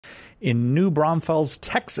in New Braunfels,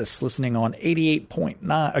 Texas, listening on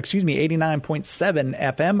 89.7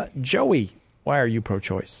 FM. Joey, why are you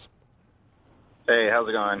pro-choice? Hey, how's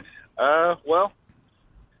it going? Well,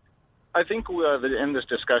 I think in this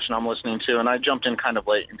discussion I'm listening to, and I jumped in kind of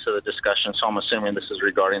late into the discussion, so I'm assuming this is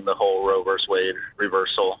regarding the whole Roe versus Wade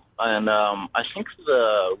reversal. And I think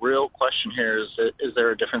the real question here is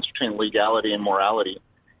there a difference between legality and morality?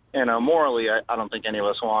 And morally, I don't think any of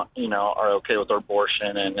us are okay with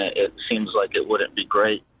abortion, and it seems like it wouldn't be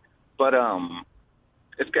great. But I'm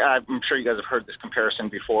sure you guys have heard this comparison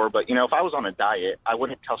before, but, if I was on a diet, I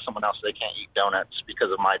wouldn't tell someone else they can't eat donuts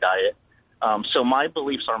because of my diet. So my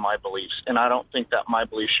beliefs are my beliefs, and I don't think that my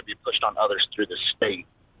beliefs should be pushed on others through the state.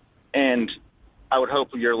 And I would hope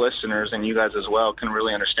your listeners and you guys as well can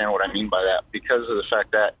really understand what I mean by that, because of the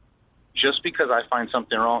fact that just because I find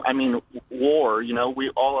something wrong, I mean, war, we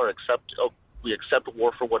all accept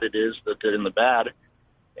war for what it is, the good and the bad,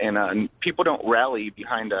 and people don't rally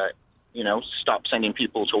behind stop sending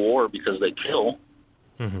people to war because they kill,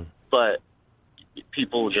 but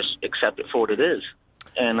people just accept it for what it is.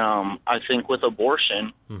 And I think with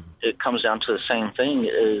abortion, it comes down to the same thing,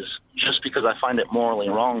 is just because I find it morally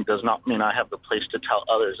wrong does not mean I have the place to tell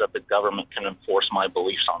others that the government can enforce my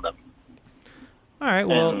beliefs on them. All right,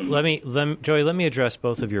 well, Joey, let me address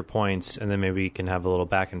both of your points, and then maybe we can have a little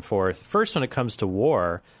back and forth. First, when it comes to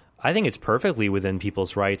war, I think it's perfectly within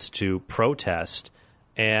people's rights to protest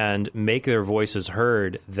and make their voices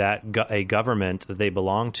heard that a government that they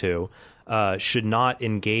belong to should not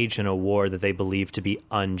engage in a war that they believe to be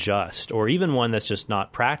unjust, or even one that's just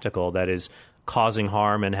not practical, that is causing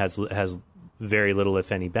harm and has very little,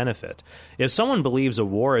 if any, benefit. If someone believes a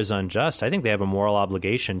war is unjust, I think they have a moral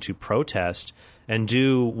obligation to protest and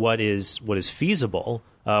do what is feasible,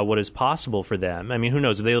 what is possible for them. I mean, who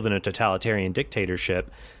knows? If they live in a totalitarian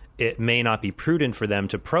dictatorship, it may not be prudent for them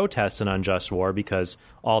to protest an unjust war, because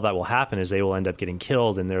all that will happen is they will end up getting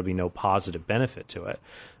killed and there will be no positive benefit to it.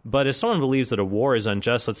 But if someone believes that a war is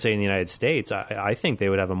unjust, let's say in the United States, I think they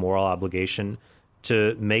would have a moral obligation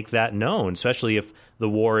to make that known, especially if the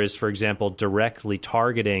war is, for example, directly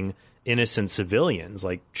targeting innocent civilians,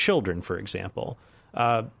 like children, for example.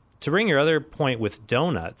 To bring your other point with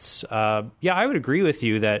donuts, I would agree with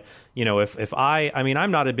you that, if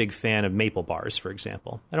I'm not a big fan of maple bars, for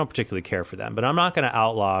example. I don't particularly care for them, but I'm not going to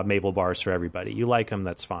outlaw maple bars for everybody. You like them,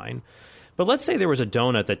 that's fine. But let's say there was a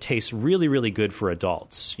donut that tastes really, really good for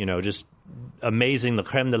adults, just amazing, the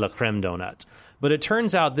creme de la creme donut. But it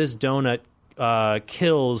turns out this donut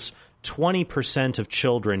kills 20% of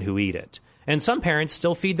children who eat it. And some parents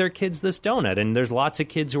still feed their kids this donut, and there's lots of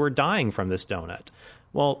kids who are dying from this donut.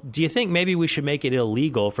 Well, do you think maybe we should make it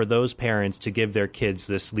illegal for those parents to give their kids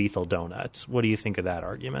this lethal donut? What do you think of that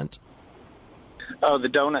argument? Oh, the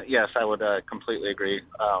donut, yes, I would completely agree.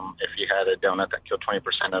 If you had a donut that killed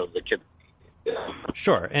 20% of the kids.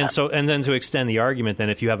 Sure. And then to extend the argument, then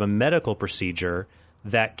if you have a medical procedure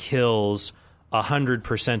that kills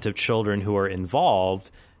 100% of children who are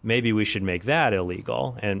involved, maybe we should make that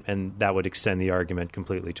illegal, and that would extend the argument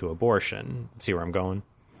completely to abortion. See where I'm going?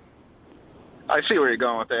 I see where you're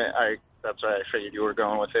going with it. That's why I figured you were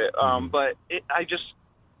going with it. But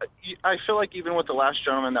I feel like even with the last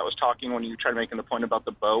gentleman that was talking, when you tried making the point about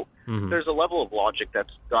the boat, there's a level of logic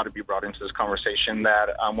that's got to be brought into this conversation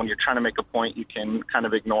that when you're trying to make a point, you can kind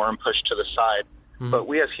of ignore and push to the side. But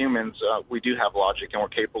we as humans, we do have logic, and we're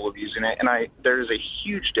capable of using it. And there is a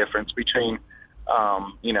huge difference between,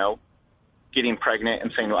 getting pregnant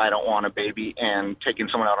and saying, I don't want a baby, and taking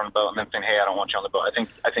someone out on a boat and then saying, hey, I don't want you on the boat. I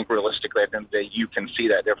think realistically, at the end of the day, you can see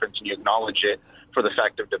that difference and you acknowledge it. For the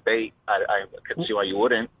fact of debate, I could see why you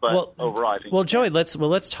wouldn't. But overall, I think... Well, Joey, let's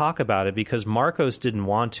talk about it, because Marcos didn't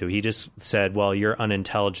want to. He just said, well, you're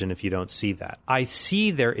unintelligent if you don't see that. I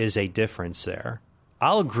see there is a difference there.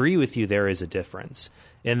 I'll agree with you there is a difference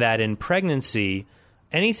in that in pregnancy,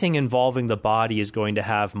 anything involving the body is going to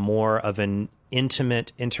have more of an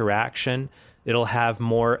intimate interaction. It'll have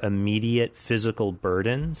more immediate physical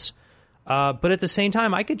burdens. But at the same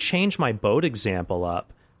time, I could change my boat example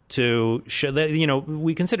up to show that,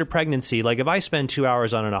 we consider pregnancy, like if I spend 2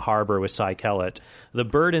 hours on in a harbor with Cy Kellett, the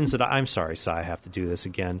burdens that I'm sorry, Cy, I have to do this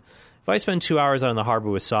again. If I spend 2 hours on the harbor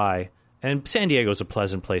with Cy, and San Diego's a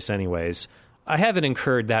pleasant place anyways, I haven't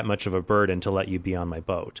incurred that much of a burden to let you be on my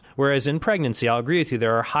boat. Whereas in pregnancy, I'll agree with you,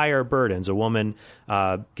 there are higher burdens. A woman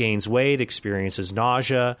gains weight, experiences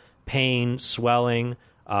nausea, pain, swelling,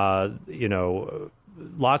 there are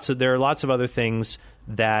lots of other things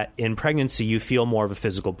that in pregnancy you feel more of a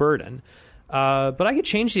physical burden. But I could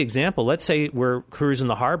change the example. Let's say we're cruising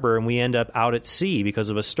the harbor and we end up out at sea because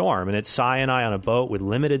of a storm, and it's Cy and I on a boat with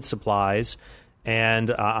limited supplies,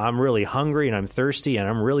 and I'm really hungry and I'm thirsty and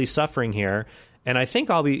I'm really suffering here. And I think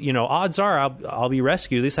I'll be, odds are I'll be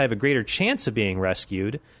rescued. At least I have a greater chance of being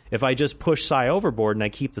rescued if I just push Sai overboard and I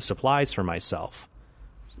keep the supplies for myself.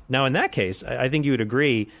 Now, in that case, I think you would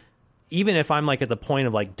agree, even if I'm like at the point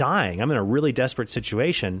of like dying, I'm in a really desperate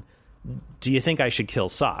situation, do you think I should kill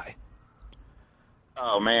Sai?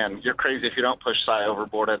 Oh, man, you're crazy if you don't push Sai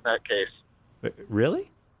overboard in that case. Really?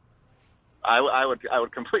 I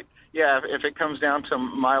would complete. Yeah, if it comes down to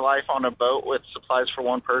my life on a boat with supplies for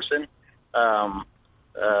one person, I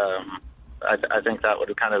think that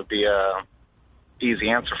would kind of be a easy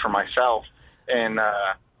answer for myself. And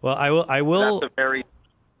well, I will. That's a very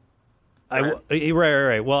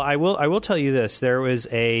right. Well, I will tell you this. There was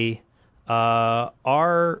a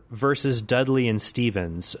R versus Dudley and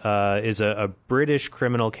Stevens is a British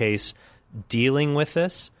criminal case dealing with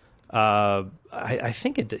this. I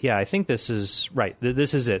think this is right.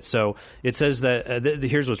 This is it. So it says that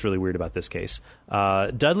here's what's really weird about this case.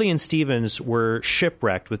 Dudley and Stevens were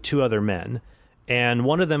shipwrecked with two other men, and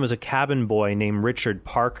one of them was a cabin boy named Richard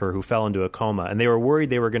Parker who fell into a coma, and they were worried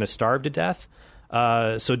they were going to starve to death.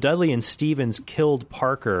 So Dudley and Stevens killed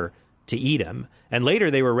Parker to eat him, and later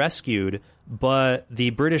they were rescued, but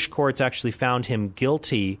the British courts actually found them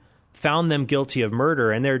guilty of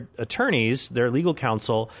murder, and their attorneys, their legal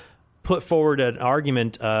counsel, put forward an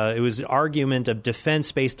argument. It was an argument of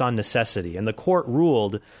defense based on necessity. And the court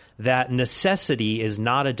ruled that necessity is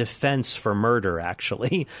not a defense for murder,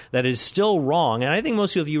 actually. That is still wrong. And I think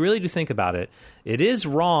most people, if you really do think about it, it is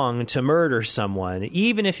wrong to murder someone,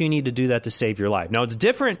 even if you need to do that to save your life. Now, it's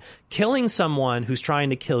different killing someone who's trying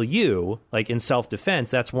to kill you, like in self-defense,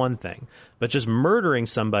 that's one thing. But just murdering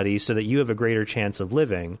somebody so that you have a greater chance of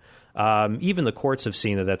living, even the courts have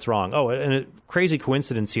seen that that's wrong. Oh, and a crazy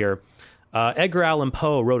coincidence here. Edgar Allan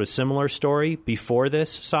Poe wrote a similar story before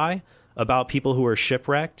this, Sai, about people who were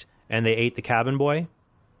shipwrecked and they ate the cabin boy.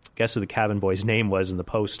 Guess who the cabin boy's name was in the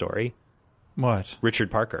Poe story? What? Richard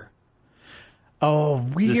Parker. Oh,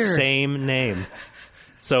 weird. The same name.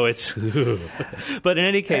 So it's... But in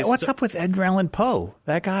any case... What's up with Edgar Allan Poe?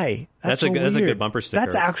 That guy. That's a good bumper sticker.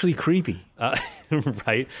 That's actually creepy.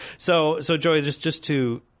 Right. So Joy, just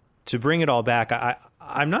to bring it all back,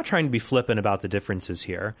 I'm not trying to be flippant about the differences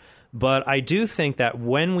here, but I do think that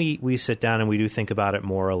when we sit down and we do think about it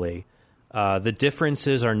morally, the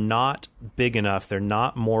differences are not big enough, they're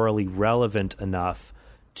not morally relevant enough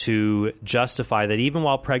to justify that even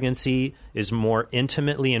while pregnancy is more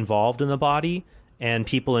intimately involved in the body and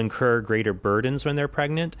people incur greater burdens when they're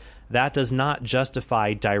pregnant, that does not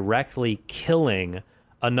justify directly killing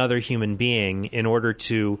another human being in order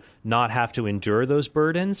to not have to endure those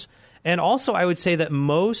burdens. And also, I would say that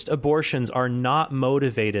most abortions are not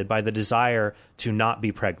motivated by the desire to not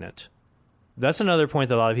be pregnant. That's another point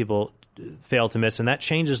that a lot of people fail to miss, and that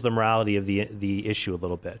changes the morality of the issue a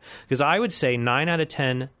little bit. Because I would say 9 out of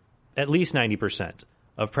 10, at least 90%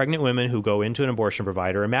 of pregnant women who go into an abortion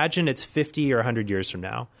provider, imagine it's 50 or 100 years from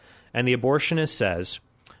now, and the abortionist says,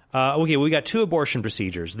 okay, we got 2 abortion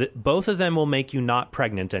procedures. Both of them will make you not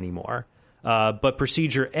pregnant anymore. But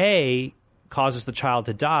procedure A causes the child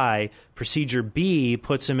to die. Procedure B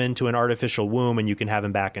puts him into an artificial womb and you can have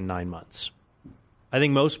him back in 9 months. I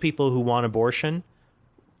think most people who want abortion,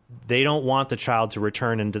 they don't want the child to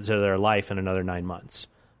return into their life in another 9 months.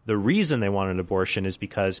 The reason they want an abortion is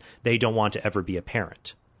because they don't want to ever be a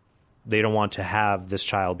parent. They don't want to have this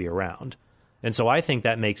child be around. And so I think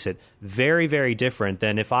that makes it very, very different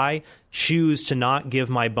than if I choose to not give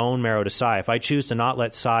my bone marrow to Sai, if I choose to not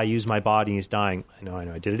let Sai use my body and he's dying. I know,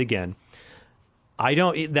 I did it again.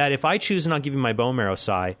 If I choose to not give you my bone marrow,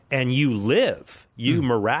 Sai, and you live, you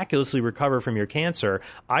miraculously recover from your cancer,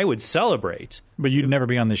 I would celebrate. But you'd never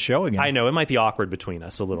be on this show again. I know, it might be awkward between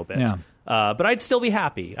us a little bit. Yeah. But I'd still be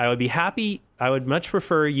happy. I would be happy. I would much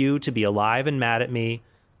prefer you to be alive and mad at me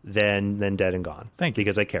than dead and gone. Thank you.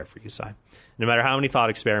 Because I care for you, Sai. No matter how many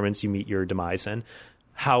thought experiments you meet your demise in.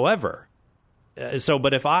 However,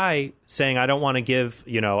 but if saying I don't want to give,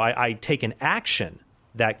 I take an action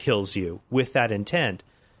that kills you with that intent,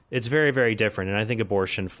 it's very, very different. And I think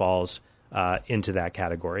abortion falls into that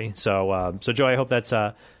category. So Joe, I hope that's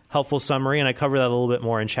a helpful summary. And I cover that a little bit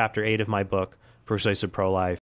more in Chapter 8 of my book, Persuasive Pro-Life.